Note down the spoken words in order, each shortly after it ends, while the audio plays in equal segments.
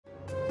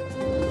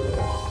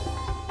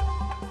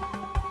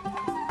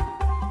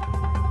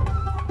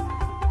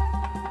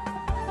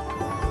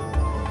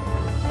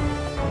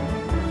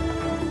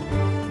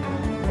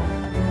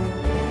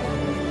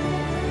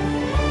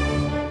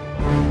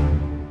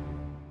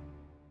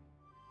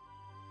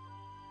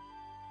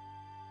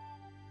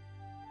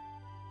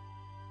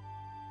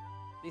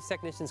These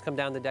technicians come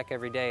down the deck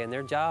every day, and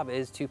their job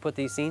is to put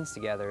these scenes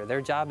together.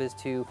 Their job is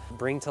to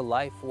bring to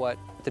life what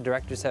the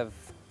directors have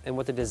and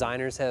what the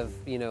designers have,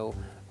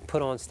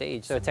 put on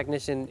stage. So a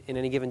technician in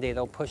any given day,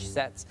 they'll push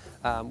sets.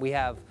 We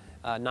have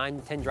 9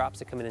 to 10 drops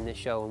that come in this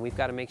show, and we've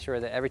got to make sure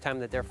that every time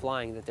that they're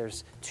flying that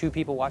there's 2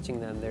 people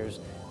watching them. There's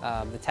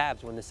the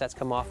tabs when the sets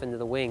come off into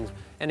the wings,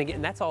 and again,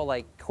 that's all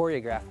like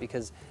choreographed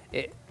because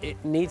it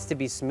needs to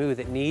be smooth.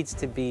 It needs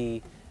to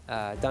be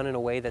done in a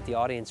way that the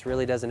audience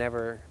really doesn't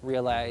ever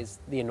realize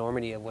the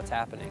enormity of what's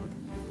happening.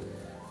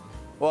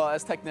 Well,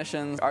 as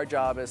technicians, our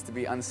job is to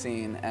be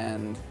unseen,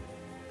 and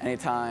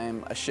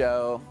anytime a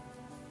show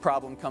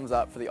problem comes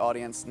up for the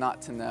audience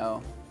not to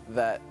know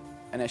that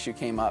an issue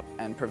came up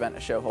and prevent a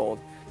show hold.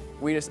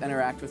 We just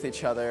interact with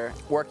each other,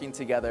 working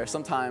together.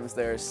 Sometimes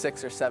there's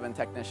 6 or 7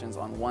 technicians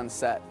on one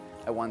set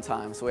at one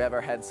time, so we have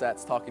our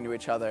headsets talking to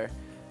each other,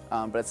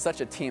 but it's such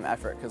a team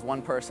effort because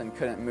one person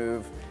couldn't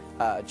move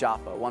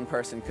Joppa, one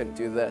person couldn't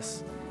do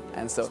this,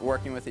 and so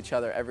working with each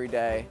other every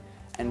day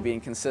and being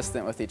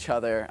consistent with each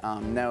other,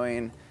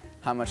 knowing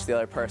how much the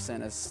other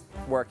person is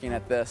working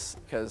at this,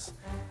 because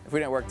if we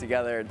didn't work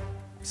together,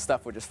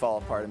 stuff would just fall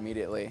apart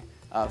immediately.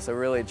 So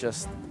really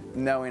just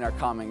knowing our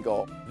common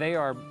goal. They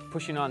are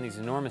pushing on these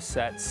enormous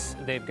sets.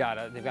 They've got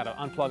to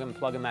unplug them,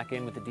 plug them back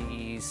in with the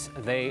DEs.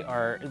 They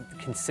are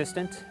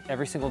consistent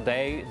every single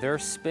day. They're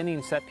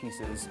spinning set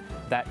pieces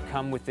that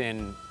come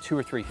within 2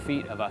 or 3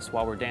 feet of us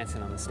while we're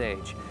dancing on the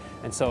stage.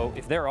 And so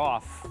if they're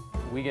off,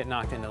 we get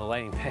knocked into the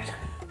lightning pit.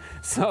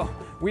 So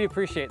we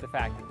appreciate the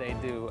fact that they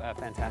do a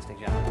fantastic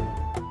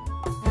job.